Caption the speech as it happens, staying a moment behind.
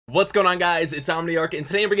What's going on, guys? It's Omniarch, and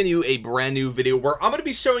today I'm bringing you a brand new video where I'm going to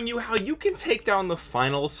be showing you how you can take down the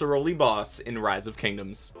final Ceroli boss in Rise of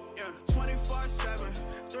Kingdoms. Yeah, 24/7,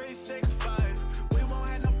 365. We won't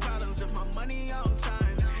have no problems if my money on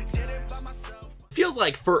time. Did it by myself. Feels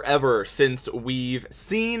like forever since we've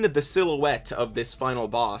seen the silhouette of this final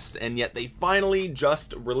boss, and yet they finally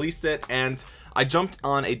just released it. And I jumped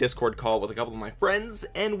on a Discord call with a couple of my friends,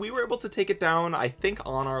 and we were able to take it down, I think,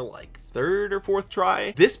 on our third or fourth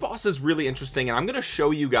try. This boss is really interesting, and I'm going to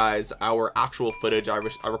show you guys our actual footage. I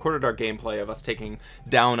recorded our gameplay of us taking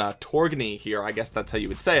down Torgny here. I guess that's how you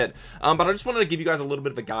would say it. But I just wanted to give you guys a little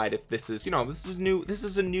bit of a guide. If this is, this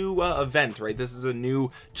is a new event, right? This is a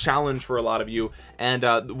new challenge for a lot of you. And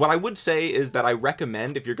what I would say is that I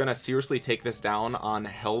recommend, if you're going to seriously take this down on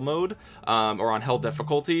hell mode, or on hell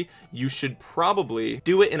difficulty, you should probably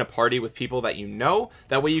do it in a party with people that you know.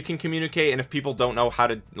 That way you can communicate, and if people don't know how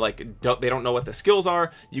to, they don't know what the skills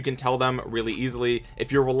are, you can tell them really easily.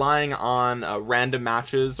 If you're relying on random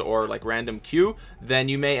matches or random queue, then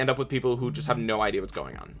you may end up with people who just have no idea what's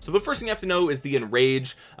going on. So the first thing you have to know is the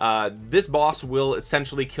enrage. This boss will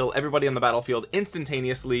essentially kill everybody on the battlefield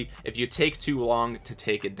instantaneously if you take too long to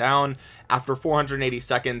take it down. After 480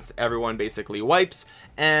 seconds, everyone basically wipes,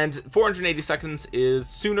 and 480 seconds is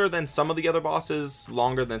sooner than some of the other bosses,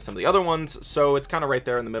 longer than some of the other ones, so it's kind of right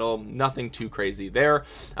there in the middle. Nothing too crazy there.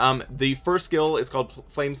 The first skill is called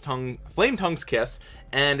Flame Tongue's Kiss,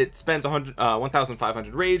 and it spends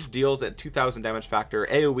 1,500 rage, deals at 2,000 damage factor,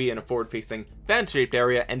 AoE in a forward-facing fan-shaped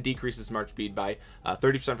area, and decreases march speed by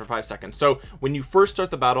 30% for 5 seconds. So when you first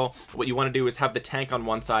start the battle, what you want to do is have the tank on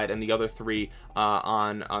one side and the other three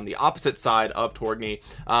on the opposite side of Torgny.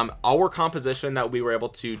 Our composition that we were able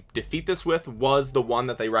to defeat this with was the one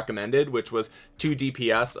that they recommended, which was 2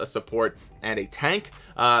 DPS, a support, and a tank.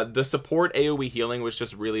 The support AoE healing was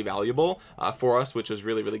just really valuable for us, which was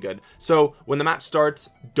really good. So when the match starts,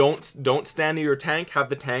 don't stand near your tank. Have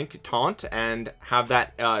the tank taunt and have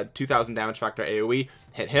that 2,000 damage factor AoE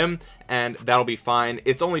hit him, and that'll be fine.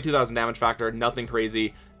 It's only 2,000 damage factor, nothing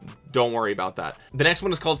crazy. Don't worry about that. The next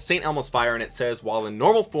one is called St. Elmo's Fire, and it says, while in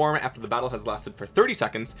normal form, after the battle has lasted for 30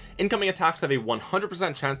 seconds, incoming attacks have a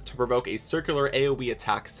 100% chance to provoke a circular AoE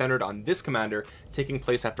attack centered on this commander, taking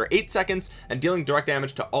place after 8 seconds and dealing direct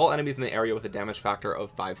damage to all enemies in the area with a damage factor of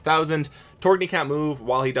 5,000. Torgny can't move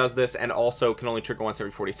while he does this, and also can only trigger once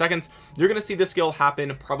every 40 seconds. You're going to see this skill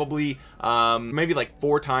happen probably maybe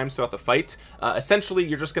 4 times throughout the fight. Essentially,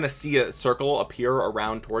 you're just going to see a circle appear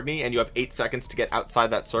around Torgny, and you have 8 seconds to get outside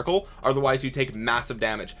that circle, otherwise you take massive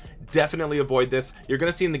damage. Definitely avoid this. You're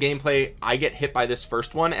gonna see in the gameplay, I get hit by this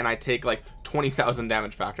first one and I take 20,000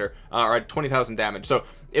 damage factor, or 20,000 damage. So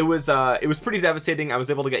it was pretty devastating. I was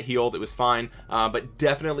able to get healed, it was fine, but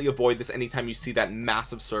definitely avoid this anytime you see that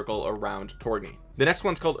massive circle around Torgny. The next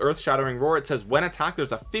one's called Earth Shattering Roar. It says, when attacked,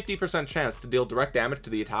 there's a 50% chance to deal direct damage to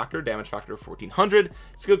the attacker, damage factor of 1,400.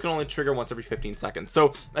 Skill can only trigger once every 15 seconds.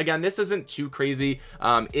 So again, this isn't too crazy.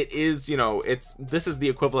 It is, this is the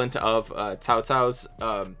equivalent of Cao Cao's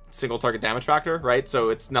single target damage factor, right? So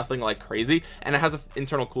it's nothing crazy, and it has an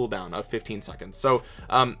internal cooldown of 15 seconds. So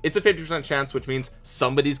it's a 50% chance, which means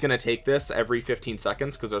somebody's gonna take this every 15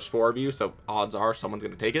 seconds because there's 4 of you, so odds are someone's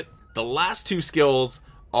gonna take it. The last 2 skills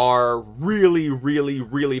are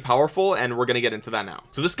really powerful, and we're gonna get into that now.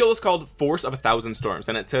 So this skill is called Force of 1,000 Storms,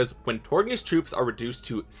 and it says, when Torgny's troops are reduced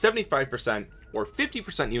to 75% or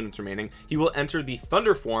 50% units remaining, he will enter the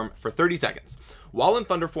Thunder form for 30 seconds. While in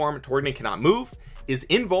Thunder form, Torgny cannot move, is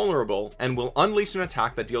invulnerable, and will unleash an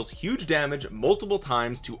attack that deals huge damage multiple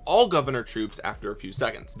times to all governor troops after a few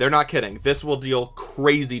seconds. They're not kidding. This will deal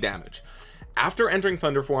crazy damage. After entering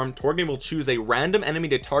Thunder form, Torgny will choose a random enemy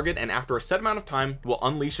to target, and after a set amount of time will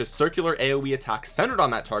unleash a circular AoE attack centered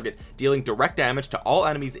on that target, dealing direct damage to all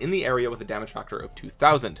enemies in the area with a damage factor of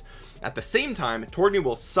 2,000. At the same time, Torgny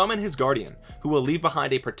will summon his guardian, who will leave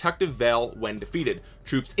behind a protective veil when defeated.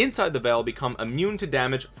 Troops inside the veil become immune to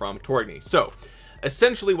damage from Torgny. So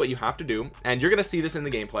essentially what you have to do, and you're going to see this in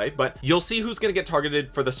the gameplay, but you'll see who's going to get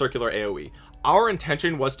targeted for the circular AoE. Our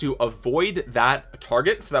intention was to avoid that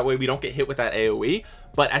target, so that way we don't get hit with that AoE.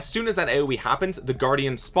 But as soon as that AoE happens, the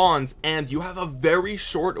guardian spawns, and you have a very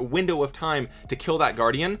short window of time to kill that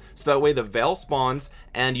guardian, so that way the veil spawns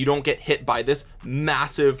and you don't get hit by this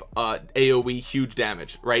massive AoE huge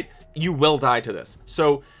damage, right? You will die to this.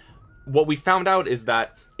 So what we found out is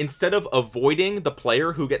that instead of avoiding the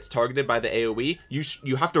player who gets targeted by the AoE,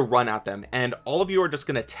 you have to run at them, and all of you are just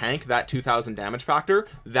going to tank that 2000 damage factor.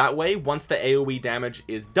 That way, once the AoE damage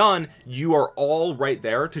is done, you are all right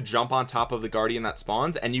there to jump on top of the guardian that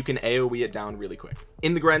spawns, and you can AoE it down really quick.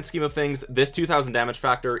 In the grand scheme of things, this 2000 damage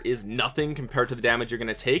factor is nothing compared to the damage you're going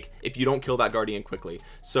to take if you don't kill that guardian quickly.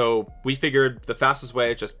 So we figured the fastest way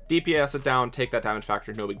is just DPS it down, take that damage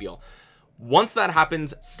factor, no big deal. Once that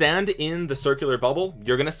happens, stand in the circular bubble.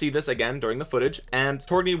 You're going to see this again during the footage, and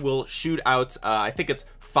Torgny will shoot out I think it's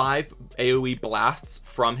 5 AoE blasts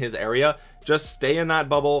from his area. Just stay in that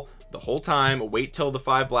bubble the whole time, wait till the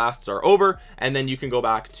 5 blasts are over, and then you can go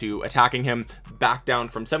back to attacking him, back down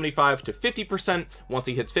from 75 to 50%. Once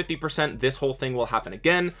he hits 50%, this whole thing will happen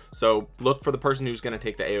again. So look for the person who's going to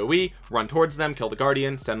take the AoE, run towards them, kill the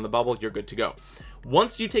guardian, stand in the bubble, you're good to go.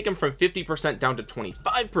 Once you take him from 50% down to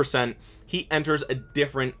 25%, he enters a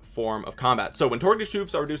different form of combat. So when Torgny's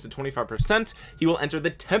troops are reduced to 25%, he will enter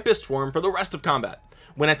the Tempest form for the rest of combat.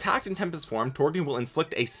 When attacked in Tempest form, Torgny will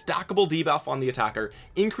inflict a stackable debuff on the attacker,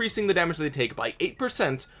 increasing the damage they take by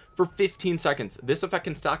 8% for 15 seconds. This effect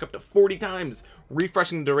can stack up to 40 times,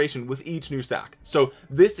 refreshing the duration with each new stack. So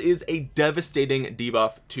this is a devastating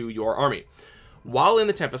debuff to your army. While in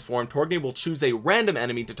the Tempest form, Torgny will choose a random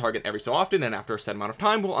enemy to target every so often, and after a set amount of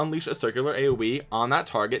time will unleash a circular AoE on that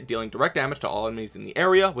target, dealing direct damage to all enemies in the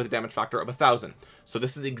area with a damage factor of 1000. So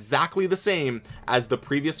this is exactly the same as the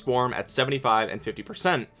previous form at 75 and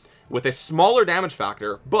 50%, with a smaller damage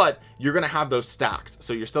factor, but you're going to have those stacks,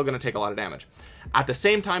 so you're still going to take a lot of damage. At the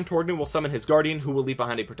same time, Torgny will summon his guardian, who will leave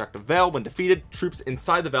behind a protective veil. When defeated, troops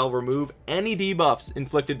inside the veil remove any debuffs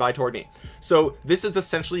inflicted by Torgny. So this is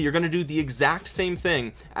essentially, you're going to do the exact same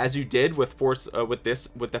thing as you did with with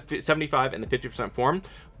the 75 and the 50% form.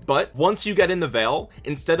 But once you get in the veil,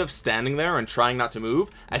 instead of standing there and trying not to move,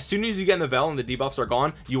 as soon as you get in the veil and the debuffs are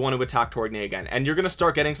gone, you want to attack Torgny again, and you're going to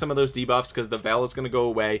start getting some of those debuffs because the veil is going to go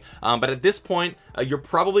away. But at this point, you're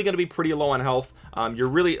probably going to be pretty low on health. You're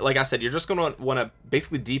really, like I said, you're just going to want to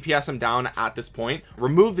basically DPS him down at this point.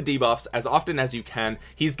 Remove the debuffs as often as you can.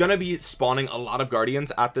 He's going to be spawning a lot of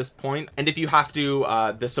guardians at this point, and if you have to,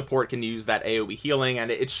 the support can use that AoE healing, and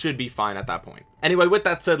it should be fine at that point. Anyway, with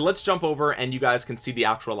that said, let's jump over and you guys can see the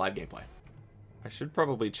actual live gameplay. I should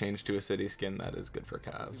probably change to a city skin that is good for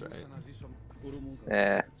calves,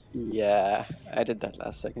 right? Yeah, I did that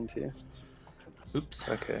last second too. Oops.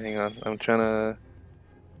 Okay, hang on. I'm trying to...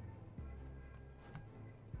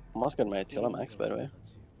 Almost got my Attila max, by the way.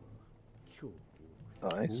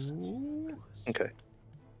 Nice. Okay.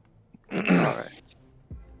 Alright.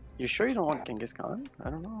 You sure you don't want Genghis Khan? I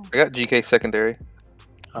don't know. I got GK secondary.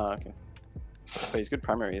 Oh, okay. But he's good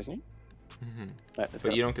primary, isn't he? Mm-hmm. Alright, let's But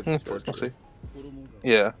go. you don't get support. We'll see.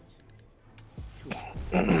 Yeah.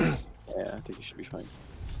 Yeah, I think you should be fine.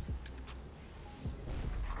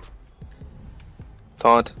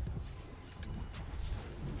 Taunt.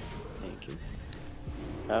 Thank you.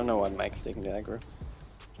 I don't know why Mike's taking the aggro.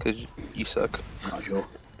 Cause you suck. Not sure.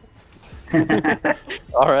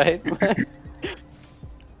 Alright. I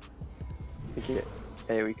think you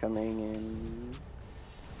AoE coming in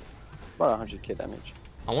about 100k damage.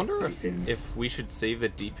 I wonder if we should save the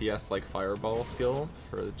DPS like fireball skill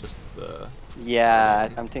for just the... Yeah,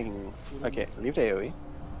 I'm thinking... Okay, leave the AoE.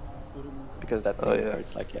 Because that thing yeah.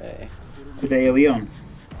 hurts like a... Who's AoE on?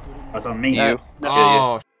 That's on me. You.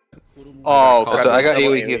 Oh, Oh, That's crap, I got double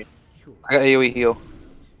AoE heal. I got AoE heal.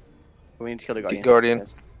 We need to kill the Guardian. Guardian.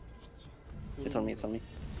 It's on me, it's on me.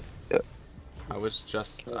 I wasn't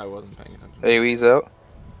paying attention. AoE's out.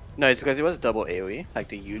 No, it's because it was double AoE, like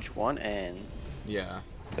the huge one, and... Yeah.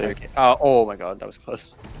 Okay. Oh my god, that was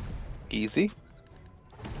close. Easy.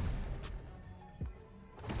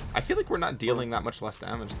 I feel like we're not dealing that much less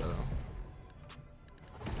damage though.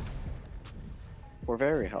 We're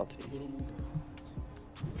very healthy.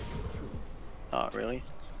 Oh, really?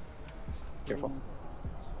 Careful.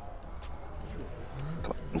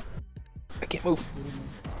 I can't move.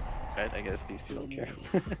 Right, I guess these two don't care.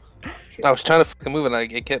 I was trying to fucking move and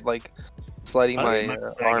it kept like sliding Honestly, my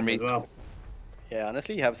Dragon army. as well. Yeah,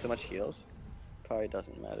 honestly, you have so much heals. Probably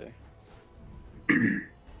doesn't matter.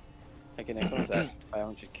 Okay, next one's at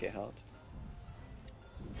 500k health.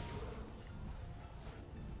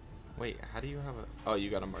 Wait, how do you have a... Oh, you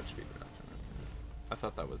got a march speed reduction. I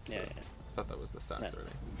thought that was the... Yeah. I thought that was the stats No.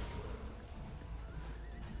 already.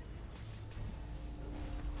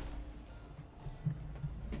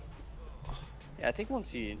 Yeah, I think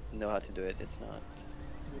once you know how to do it, it's not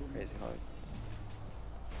crazy hard.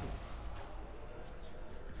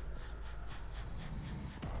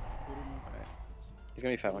 Alright. He's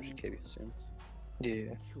gonna be 500k soon.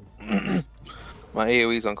 Yeah. My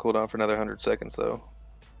AoE's on cooldown for another 100 seconds though.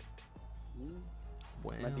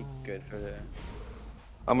 Well, Might be good for the.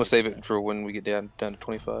 I'm gonna save it for when we get down to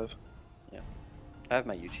 25. I have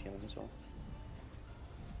my huge healing as well.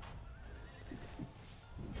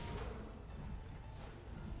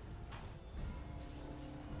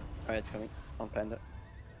 Alright, it's coming on Panda.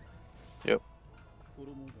 Yep.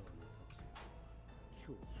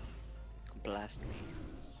 Blast me.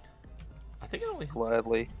 I think it only hits.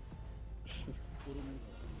 Gladly. It's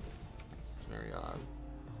very odd.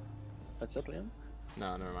 What's up, Liam?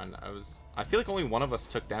 No, never mind. I feel like only one of us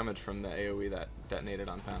took damage from the AoE that detonated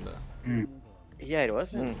on Panda. Yeah, it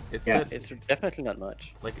wasn't. It Yeah. said It's definitely not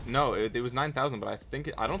much. like no, it was 9,000, but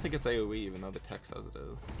I don't think it's AoE, even though the text says it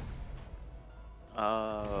is.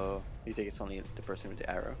 Oh, you think it's only the person with the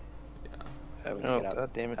arrow? Yeah. Let's Oh, get out.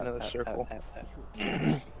 god damn it, another circle.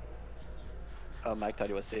 Oh, Mike thought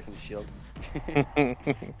he was safe in the shield. Yeah,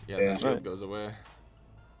 Yeah. the shield goes away.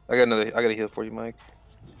 I got a heal for you, Mike.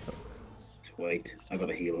 Sweet. I got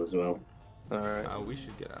a heal as well. Alright. We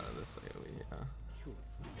should get out of this AoE.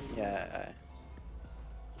 Yeah. Yeah.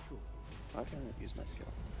 Why can't I use my skill?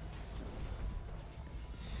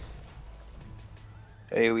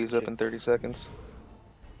 AoE's up in 30 seconds.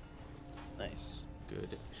 Nice.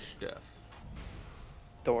 Good stuff.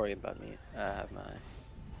 Don't worry about me. I have my.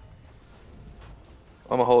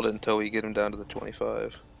 I'm gonna hold it until we get him down to the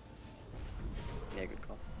 25. Yeah, good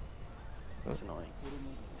call. That's annoying.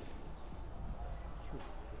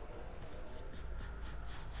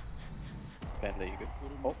 Panda, you good?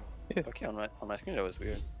 Oh, Yeah. okay. On my screen, that was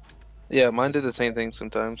weird. Yeah, mine did the same thing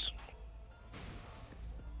sometimes.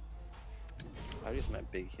 I use my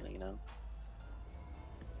big healing now.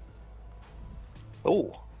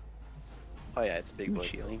 Oh, Oh yeah, it's big boy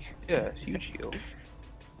Huge heal. healing. yeah, huge heal.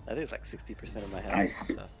 I think it's like 60% of my health. Nice.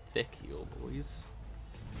 It's a thick heal, boys.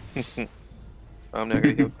 I'm not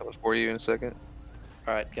gonna heal coming for you in a second.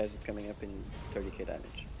 Alright, guys, it's coming up in 30k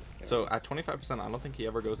damage. So at 25%, I don't think he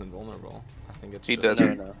ever goes invulnerable. I think it's He just,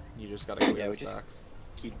 doesn't. No. You just gotta clear Yeah, the we just- stacks.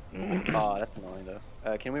 Oh, that's annoying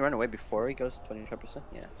though. Can we run away before he goes 25%?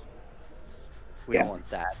 Yeah. We Yeah. don't want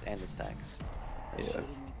that and the stacks. It's Yeah.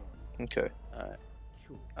 just- Okay.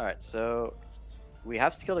 Alright, so we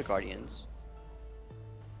have to kill the guardians.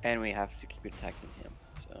 And we have to keep attacking him.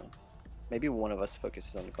 So maybe one of us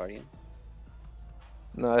focuses on the guardian.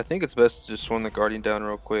 No, I think it's best to just swing the guardian down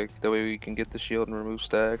real quick. That way we can get the shield and remove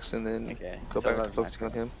stacks, and then Okay. go so back I've to focusing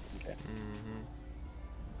on him. Okay. Mm-hmm.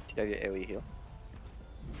 Do you have your AoE heal?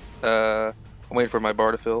 I'm waiting for my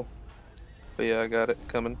bar to fill. But yeah, I got it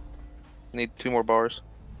coming. Need 2 more bars.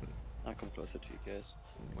 I'll come closer to you guys.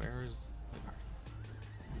 Where's the guardian?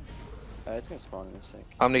 It's gonna spawn in a sec.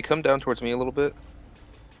 Omni, come down towards me a little bit.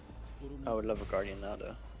 I would love a guardian now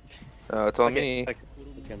though. It's on Okay, me. okay.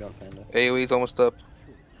 It's gonna be on Panda. AoE's almost up.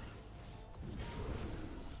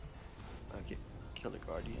 Okay, kill the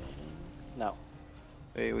guardian. No.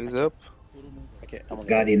 AoE's up. Okay, I'm gonna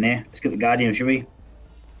Guardian there. Let's get the Guardian, shall we?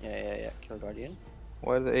 Yeah. Kill guardian.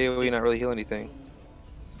 Why did the AoE not really heal anything?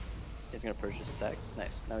 He's gonna purchase stacks.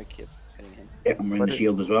 Nice. Now we keep hitting him. Yep, I'm running What the did-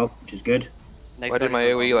 shield as well, which is good. Next Why did my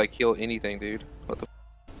guardian, AoE like heal anything, dude? What the?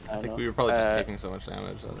 I I don't think know. we were probably just taking so much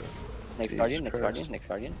damage that it. Next Jesus guardian. Next Christ. guardian. Next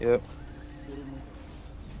guardian. Yep.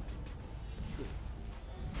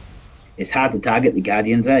 It's hard to target the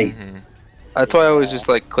Guardians, eh? Mm-hmm. That's why I always just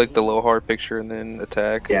like click the low hard picture and then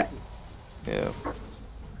attack. Yeah. Yeah. All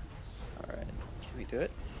right. Can we do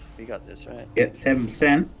it? We got this, right? Yep,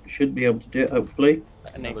 7%. Should be able to do it, hopefully.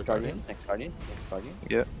 Next Another guardian. guardian? Next guardian. Next guardian.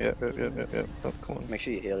 Yeah. Oh, come on. Make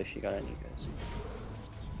sure you heal if you got any, guys.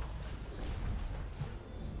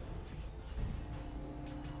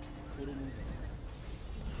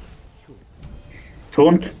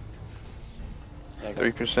 Taunt. Yeah, go.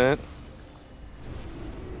 3%.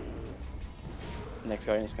 Next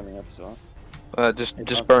guardian is coming up as well.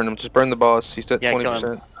 Just burn him. Just burn the boss. He's at Yeah, kill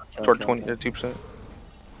 20%. him. Kill Or him, kill 20 him, or kill him. 2%.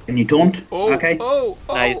 Can you taunt? Oh, Okay. oh,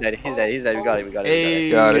 oh, Nah, he's dead. He's dead. He's dead. We got it. We got it. Hey,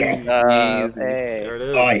 We Got it. Yes. got it. Easy. Hey. There it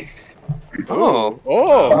is. Nice. Oh.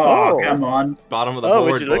 Oh, come on. Bottom of the Oh,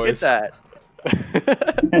 board, would you look boys. at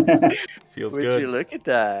that? Feels Would good. you look at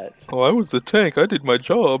that? Oh, I was the tank. I did my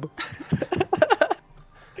job.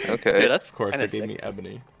 Okay. Dude, that's Of course, they kinda gave sick. me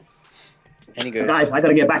ebony. Any good? Guys, I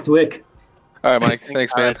gotta get back to work. All right, Mike.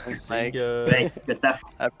 Thanks, man. Alright, thanks, See Mike. ya. Hey, good stuff.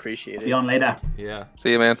 I appreciate See you it. on later. Yeah.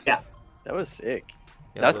 See you, man. That was sick.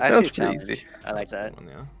 Yeah, That was that's- actually a That was pretty challenge. easy. I like that's a that. good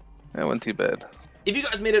one, yeah. That wasn't too bad. If you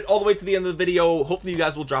guys made it all the way to the end of the video, hopefully you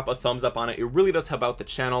guys will drop a thumbs up on it. It really does help out the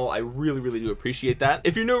channel. I really do appreciate that.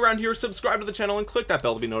 If you're new around here, subscribe to the channel and click that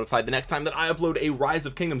bell to be notified the next time that I upload a Rise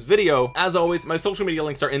of Kingdoms video. As always, my social media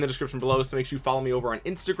links are in the description below, so make sure you follow me over on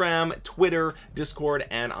Instagram, Twitter, Discord,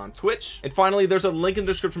 and on Twitch. And finally, there's a link in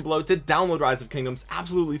the description below to download Rise of Kingdoms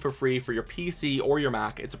absolutely for free for your PC or your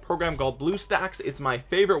Mac. It's a program called BlueStacks. It's my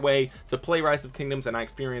favorite way to play Rise of Kingdoms, and I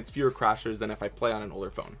experience fewer crashes than if I play on an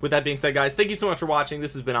older phone. With that being said, guys, thank you so much for watching.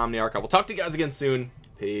 This has been Omniarch. I will talk to you guys again soon.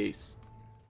 Peace.